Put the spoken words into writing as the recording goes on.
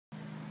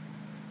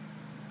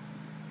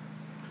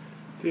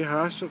The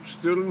hastrup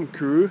stolen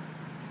coup.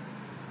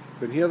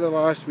 Been here the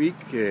last week,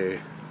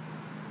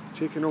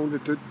 taking all the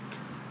dead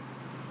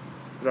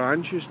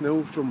branches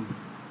now from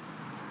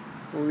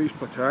all these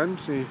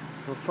platans.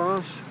 How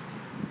far's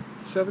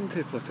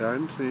 70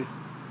 platans.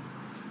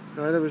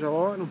 There was a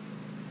lot of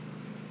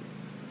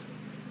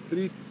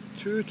them.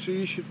 Two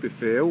trees should be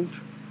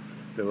felled.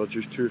 They were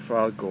just too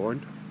far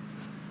gone.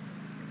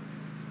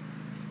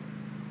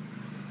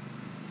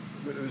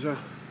 But there's a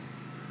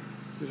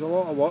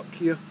lot of work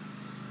here.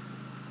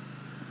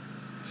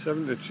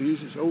 70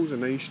 trees, it's always a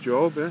nice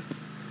job, eh?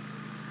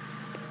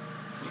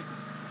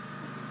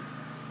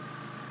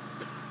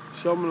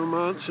 Some of them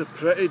aren't so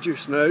pretty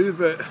just now,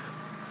 but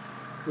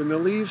when the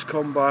leaves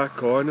come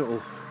back on,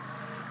 it'll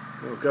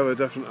give a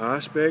different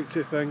aspect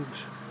to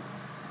things.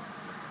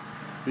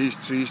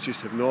 These trees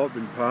just have not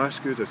been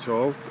past good at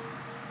all.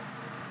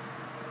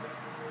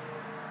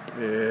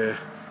 The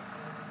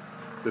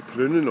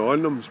pruning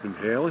on them's been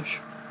hellish.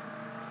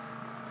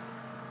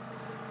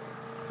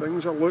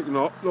 Things are looking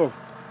up though.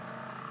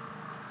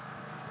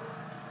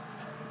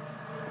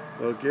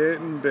 They're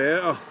getting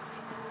better.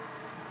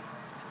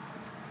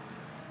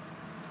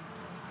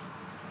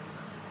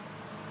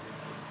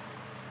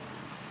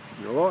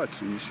 A lot of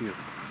trees here.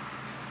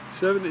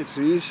 70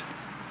 trees.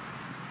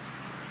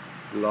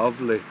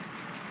 Lovely.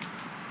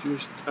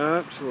 Just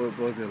absolutely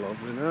bloody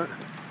lovely.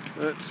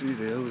 That tree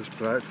there was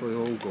practically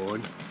all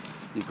gone.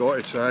 You got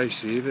to try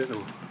save it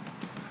though.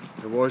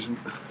 There wasn't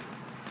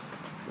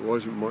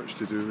much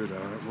to do with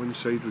that. One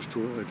side was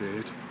totally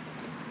dead.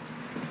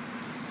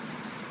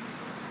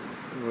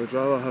 I'd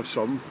rather have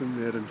something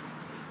there. And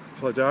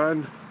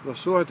platan, they're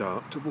so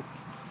adaptable.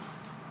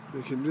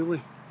 They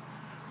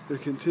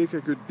can take a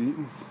good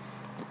beating.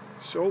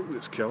 Salt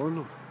that's killing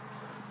them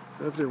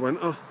every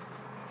winter.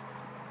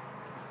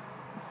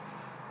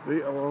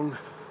 Right along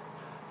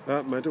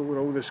that middle where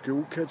all the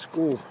school kids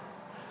go,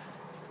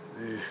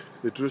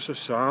 the druce of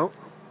salt,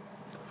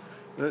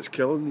 that's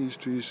killing these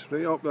trees.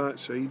 Right up that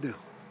side there,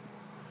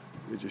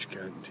 you just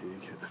can't take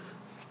it.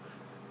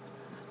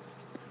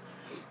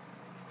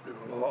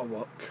 A lot of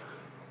work.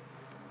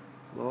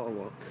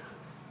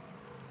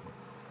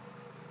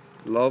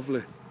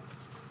 Lovely.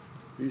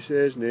 He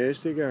says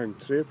nasty gang,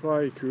 3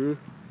 ply coup.